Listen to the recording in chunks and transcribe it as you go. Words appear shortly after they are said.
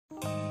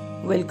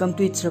Welcome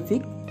to It's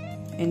Rafiq.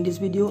 In this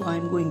video I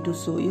am going to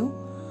show you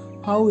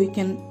how we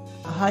can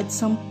hide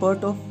some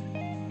part of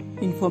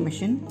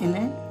information in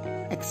an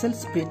Excel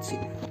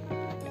spreadsheet,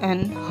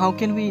 and how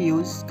can we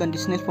use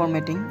conditional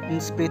formatting in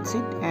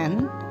spreadsheet,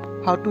 and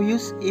how to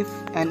use if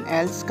and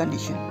else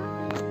condition.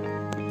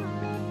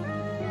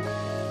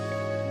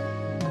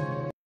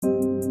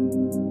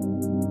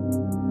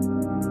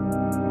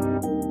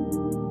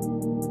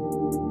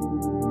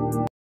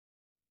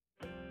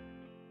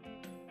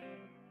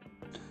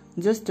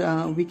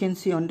 We can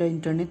see on the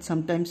internet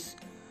sometimes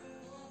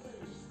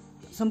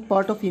some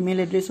part of email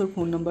address or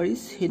phone number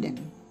is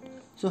hidden.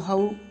 So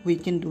how we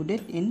can do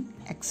that in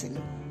Excel?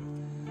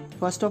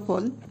 First of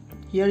all,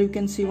 here you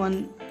can see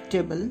one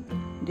table.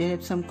 They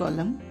have some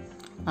column: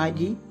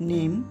 ID,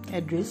 name,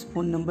 address,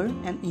 phone number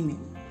and email.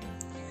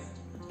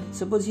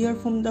 Suppose here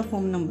from the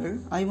phone number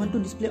I want to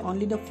display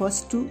only the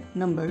first two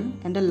number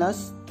and the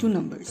last two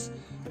numbers,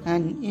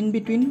 and in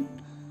between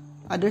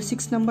other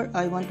 6 number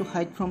I want to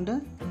hide from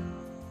the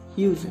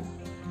user.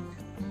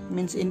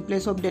 Means in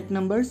place of that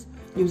numbers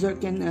user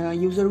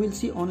will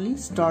see only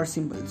star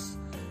symbols.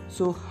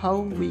 So how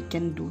we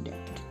can do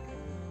that?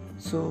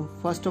 So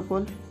first of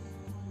all,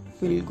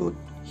 we'll go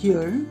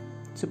here.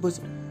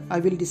 Suppose I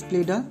will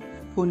display the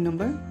phone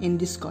number in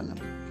this column.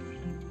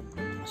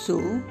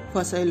 So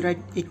first I will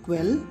write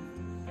equal,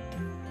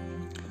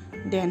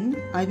 then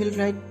I will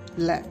write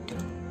left.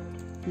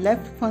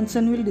 Left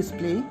function will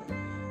display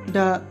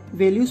the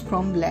values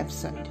from left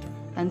side,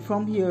 and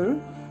from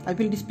here I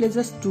will display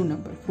just 2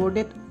 numbers. For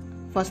that,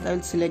 first I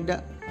will select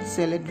the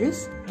cell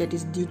address, that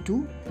is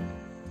D2,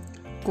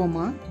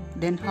 comma,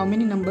 then how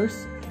many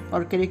numbers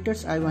or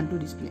characters I want to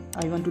display.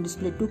 I want to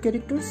display 2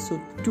 characters, so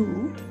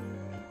 2,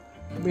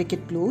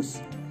 bracket close,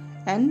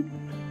 and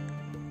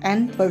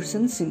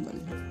 %, symbol.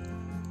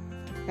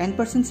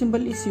 %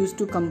 symbol is used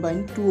to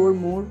combine 2 or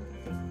more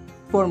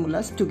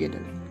formulas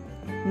together.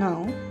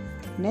 Now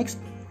next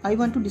I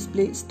want to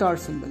display star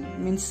symbol,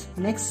 means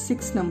next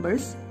 6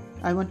 numbers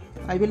I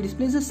will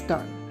display the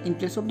star in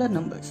place of the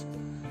numbers.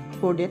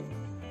 For that,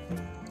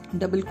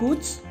 double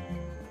quotes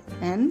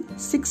and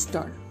 6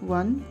 star,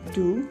 1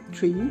 2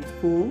 3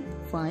 4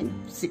 5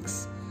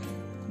 6,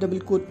 double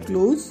quote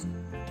close,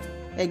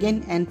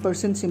 again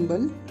 %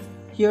 symbol.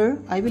 Here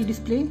I will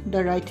display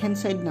the right hand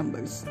side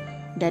numbers,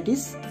 that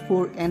is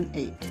 4 and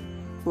 8.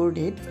 For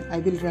that I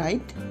will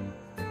write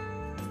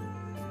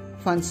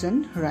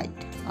function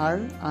write,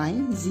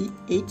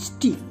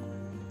 RIGHT,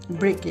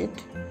 bracket,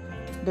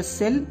 the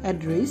cell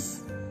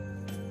address,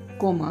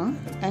 comma,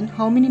 and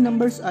how many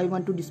numbers I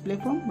want to display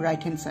from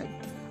right hand side.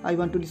 I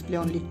want to display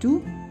only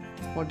 2.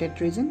 For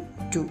that reason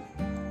 2,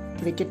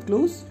 bracket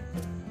close,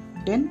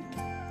 then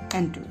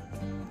enter.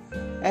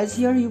 As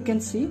here you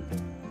can see,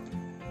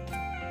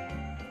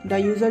 the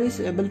user is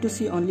able to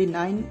see only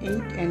 9,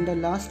 8 and the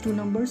last 2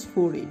 numbers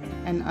 4, 8,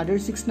 and other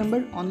 6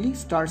 number only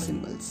star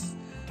symbols.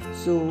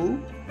 So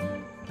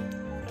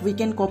we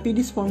can copy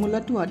this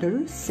formula to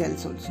other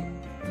cells also.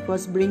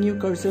 First, bring your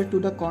cursor to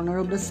the corner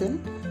of the cell.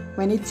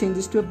 When it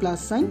changes to a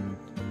plus sign,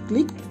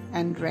 click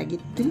and drag it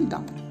till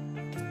down.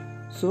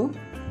 So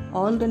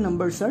all the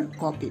numbers are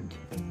copied.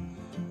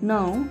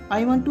 Now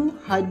I want to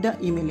hide the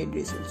email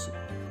address also.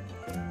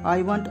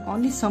 I want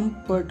only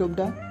some part of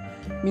the,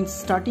 means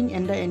starting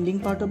and the ending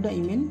part of the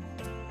email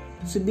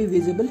should be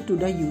visible to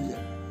the user.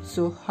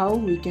 So how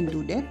we can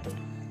do that?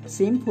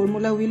 Same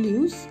formula we'll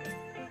use: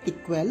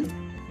 equal,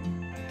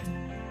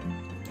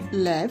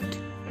 left,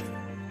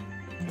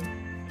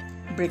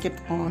 bracket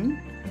on,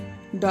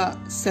 the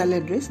cell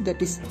address,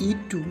 that is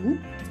E2,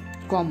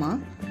 comma,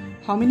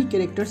 how many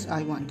characters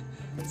I want.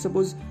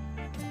 Suppose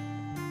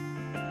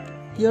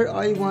here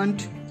I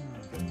want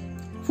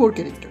 4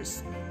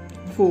 characters,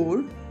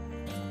 4,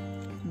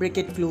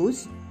 bracket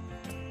close,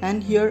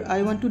 and here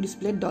I want to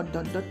display ...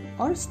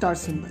 or star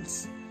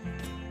symbols.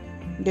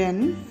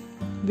 Then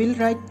we'll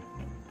write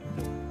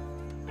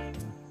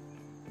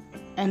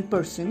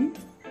 %,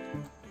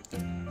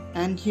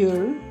 and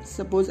here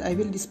suppose I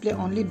will display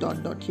only ...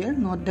 here,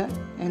 not the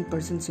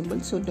 % symbol,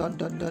 so ...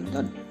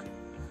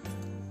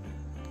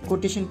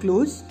 quotation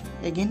close,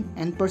 again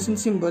 %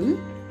 symbol.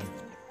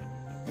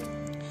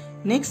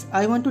 Next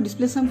I want to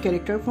display some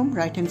character from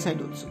right hand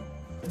side also.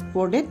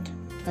 For that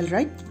I'll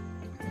write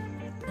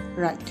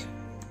right,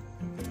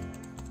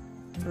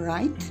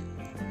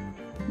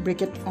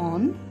 bracket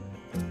on,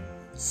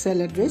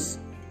 cell address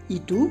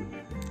E2,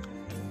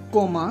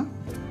 comma,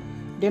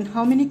 then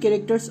how many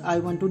characters I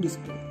want to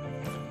display.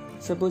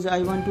 Suppose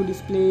I want to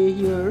display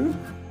here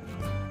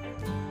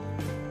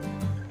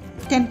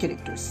 10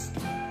 characters,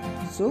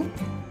 so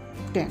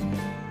 10,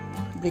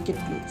 bracket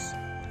close,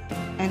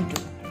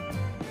 enter.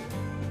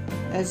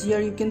 As here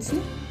you can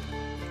see,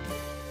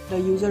 the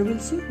user will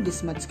see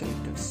this much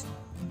characters.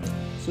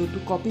 So to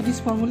copy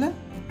this formula,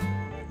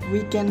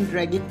 we can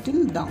drag it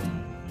till down.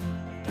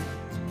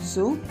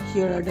 So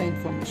here are the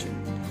information.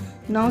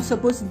 Now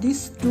suppose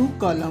these 2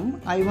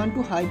 columns I want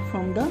to hide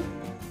from the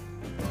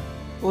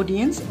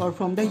audience or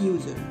from the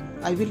user.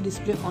 I will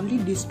display only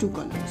these 2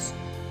 columns.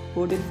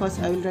 For that, first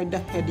I will write the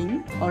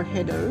heading or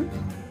header,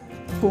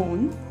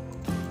 phone,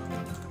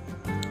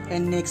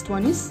 and next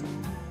one is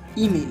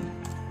email.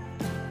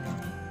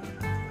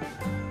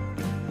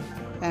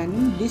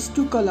 And these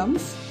two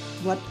columns,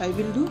 what I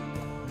will do,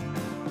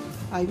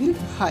 I will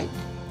hide.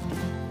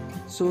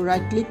 So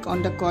right click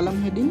on the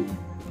column heading,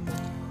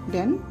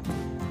 then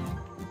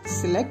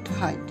select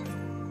hide.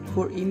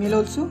 For email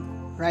also,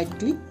 right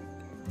click,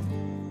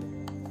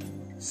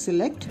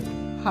 select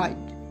hide.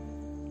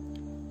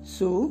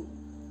 So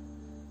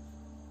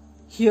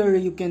here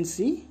you can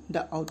see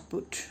the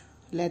output.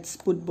 Let's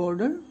put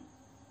border,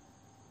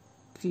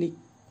 click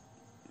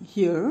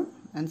here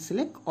and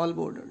select all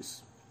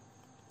borders.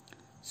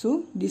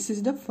 So this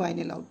is the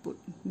final output.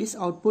 This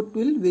output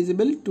will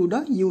visible to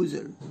the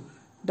user.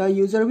 The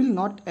user will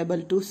not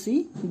able to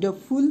see the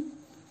full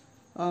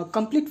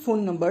complete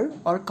phone number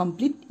or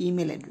complete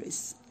email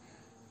address.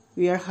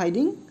 We are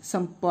hiding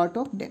some part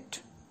of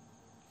that.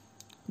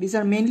 These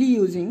are mainly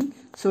using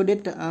so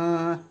that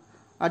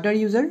other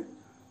user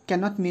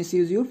cannot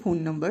misuse your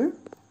phone number.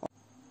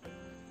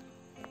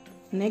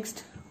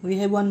 Next we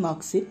have one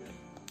mark sheet.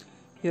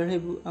 Here I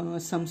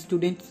have some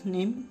student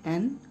name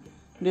and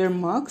their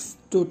marks,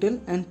 total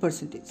and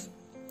percentage.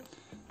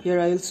 Here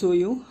I will show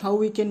you how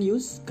we can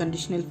use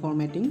conditional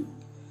formatting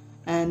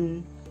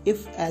and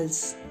if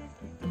else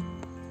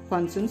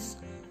functions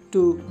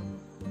to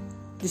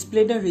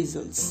display the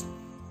results.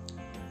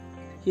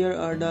 Here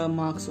are the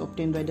marks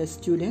obtained by the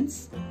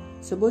students.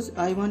 Suppose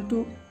I want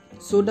to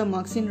show the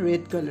marks in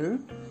red color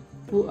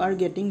who are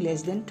getting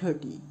less than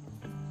 30.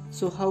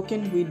 So how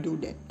can we do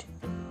that?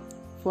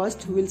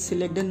 First we will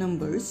select the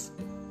numbers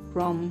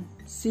from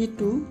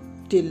C2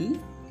 till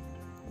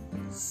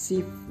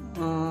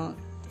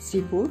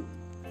C4.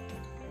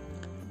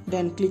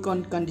 Then click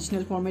on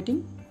conditional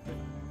formatting,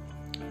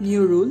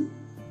 new rule.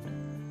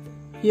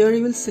 Here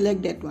you will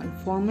select that one,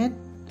 format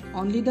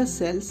only the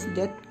cells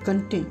that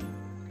contain.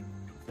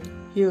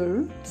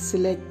 Here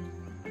select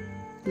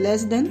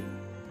less than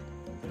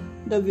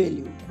the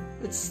value,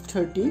 it's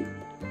 30.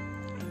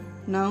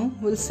 Now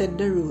we'll set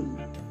the rule.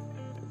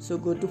 So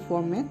go to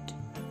format,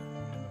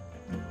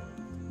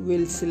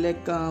 we'll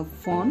select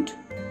font,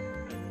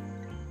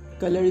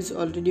 color is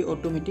already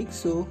automatic,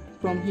 so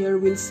from here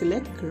we'll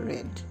select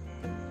red.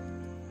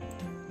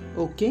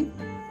 OK,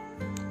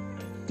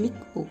 click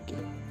OK.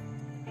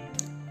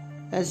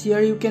 As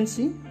here you can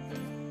see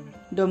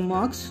the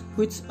marks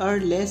which are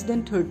less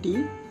than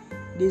 30,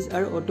 these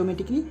are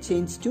automatically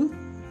changed to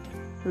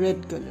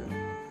red color.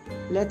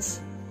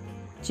 Let's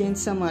change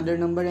some other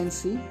number and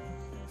see.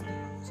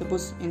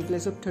 Suppose in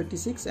place of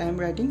 36 I am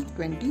writing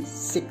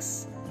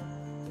 26,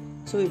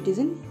 so it is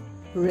in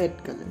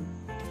red color.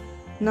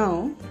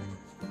 Now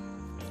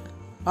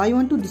I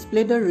want to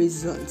display the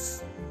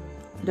results.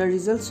 The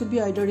results should be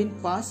either in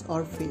pass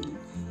or fail.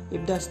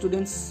 If the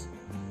students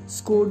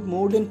scored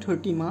more than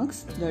 30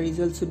 marks, the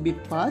result should be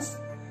pass.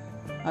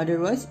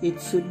 Otherwise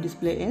it should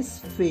display as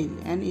fail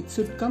and it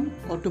should come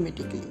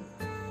automatically.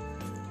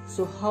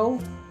 So how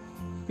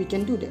we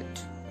can do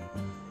that?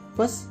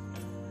 First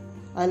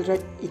I'll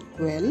write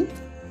equal,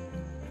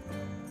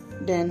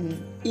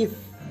 then if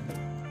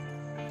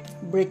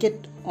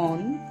bracket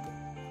on,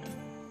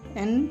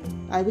 and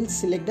I will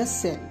select the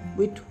cell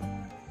with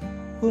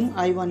whom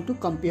I want to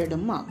compare the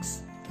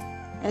marks.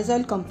 As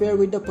I'll compare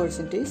with the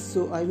percentage,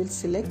 so I will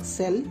select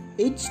cell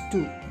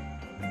H2,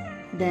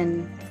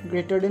 then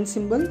greater than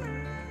symbol,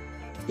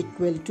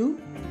 equal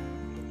to.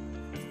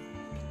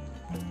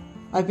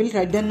 I will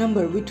write the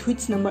number with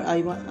which number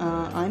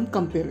I am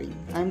comparing.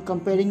 I am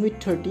comparing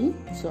with 30,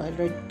 so I'll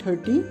write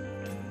 30,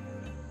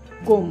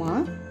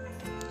 comma,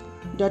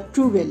 the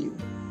true value.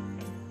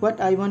 What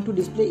I want to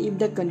display if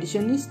the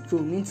condition is true,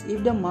 means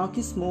if the mark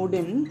is more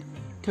than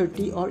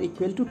 30 or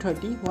equal to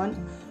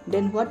 31,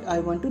 then what I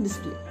want to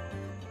display?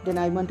 Then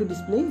I want to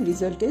display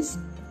result as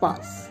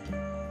pass.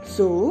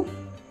 So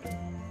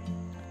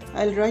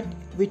I'll write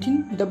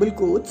within double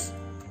quotes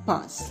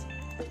pass,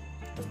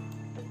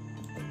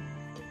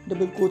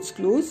 double quotes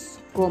close,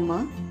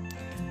 comma.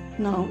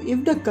 Now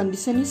if the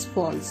condition is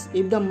false,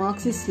 if the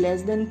marks is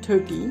less than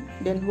 30,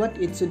 then what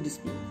it should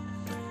display?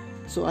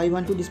 So I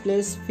want to display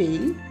as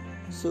fail,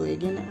 so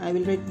again I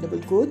will write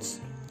double quotes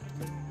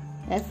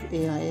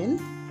FAIL,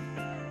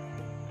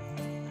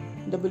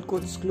 double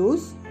quotes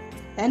close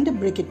and the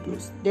bracket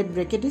close. That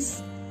bracket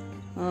is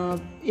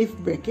if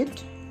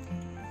bracket,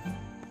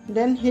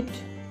 then hit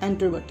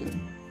enter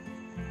button.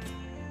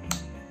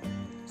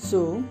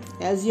 So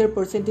as here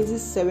percentage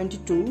is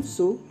 72,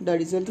 so the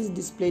result is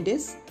displayed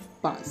as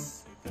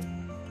pass.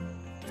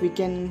 We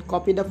can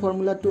copy the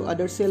formula to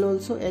other cell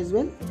also as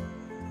well.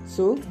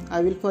 So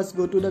I will first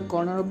go to the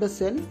corner of the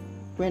cell.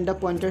 When the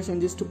pointer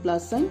changes to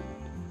plus sign,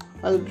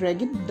 I'll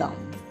drag it down.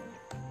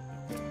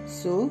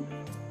 So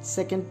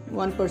second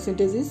one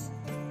percentage is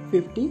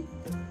 50,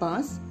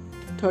 pass.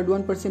 Third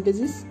one percentage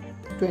is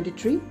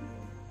 23,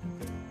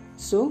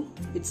 so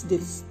it's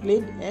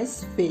displayed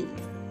as fail.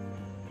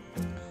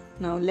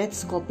 Now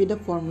let's copy the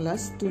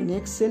formulas to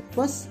next cell.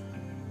 First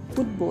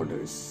put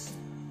borders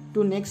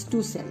to next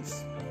two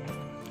cells.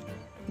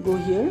 Go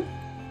here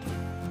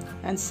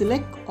and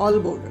select all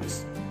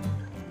borders.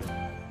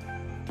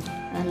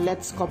 and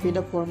let's copy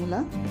the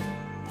formula.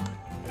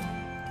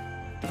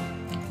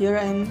 Here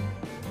I am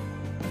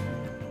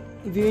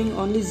viewing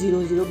only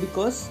 0 0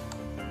 because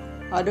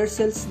other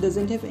cells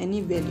doesn't have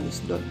any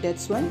values.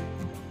 That's why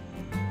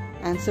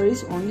answer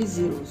is only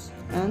zeros,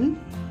 and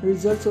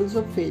results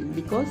also fail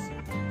because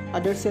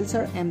other cells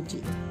are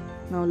empty.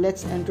 Now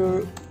let's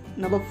enter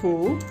number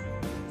 4.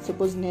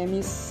 Suppose name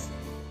is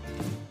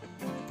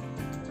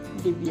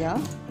Divya,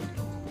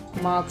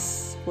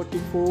 marks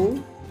 44,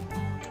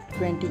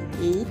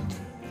 28,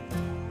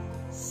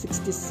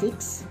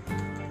 66,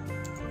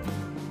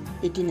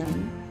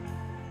 89,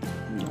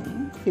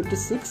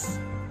 56.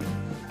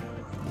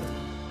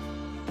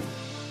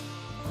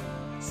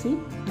 See,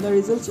 the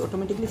results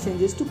automatically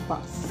changes to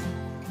pass.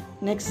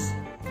 Next,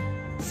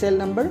 cell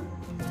number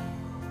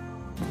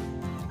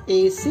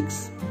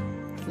A6.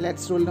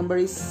 Let's roll number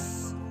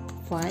is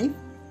 5.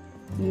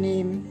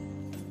 Name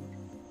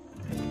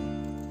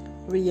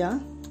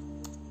Ria,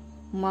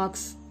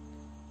 marks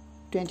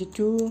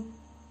 22,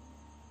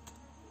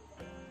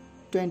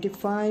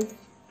 25,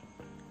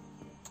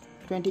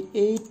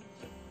 28,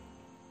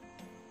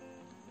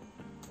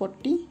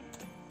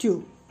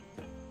 42.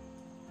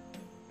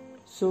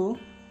 So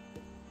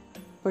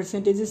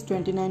percentage is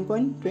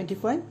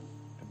 29.25.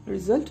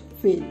 Result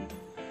fail.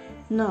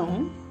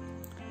 Now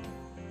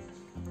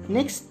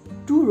next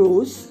 2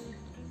 rows,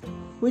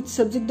 which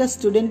subject the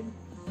student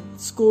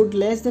scored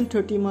less than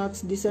 30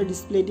 marks, these are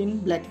displayed in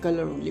black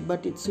color only,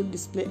 but it should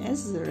display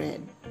as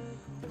red.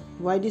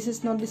 Why this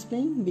is not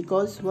displaying?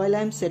 Because while I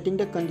am setting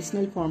the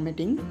conditional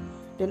formatting,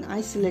 then I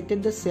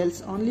selected the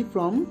cells only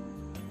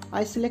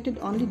I selected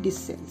only these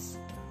cells.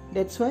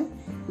 That's why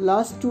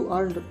last two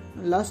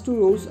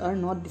rows are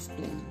not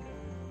displaying.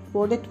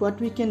 For that, what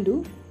we can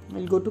do,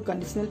 we'll go to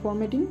conditional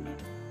formatting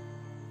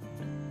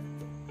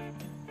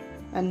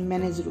and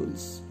manage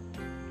rules.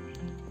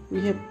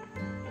 We have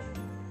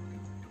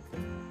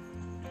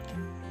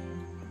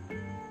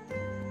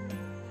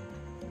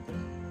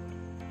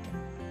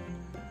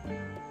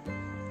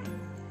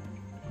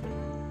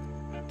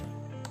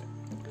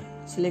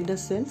select the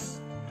cells,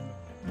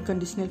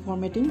 conditional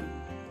formatting,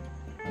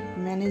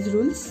 manage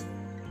rules.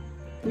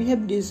 We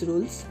have these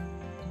rules.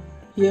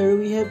 Here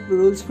we have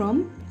rules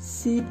from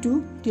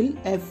C2 till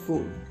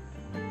F4.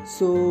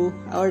 So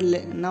our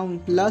now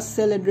last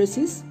cell address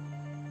is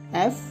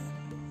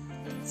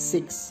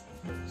F6.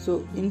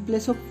 So in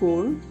place of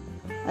 4,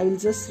 I will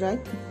just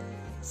write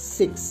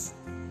 6.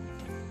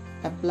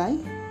 Apply.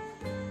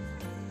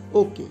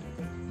 OK.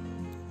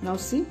 Now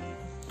see,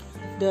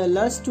 the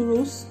last 2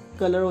 rows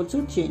color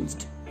also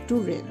changed to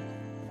red.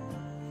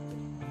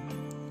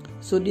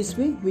 So this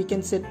way we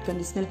can set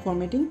conditional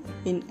formatting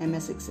in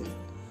MS Excel.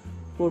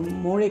 For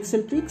more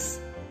Excel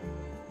tricks,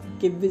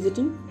 keep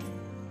visiting.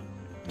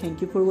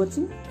 Thank you for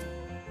watching.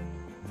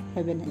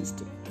 Have a nice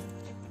day.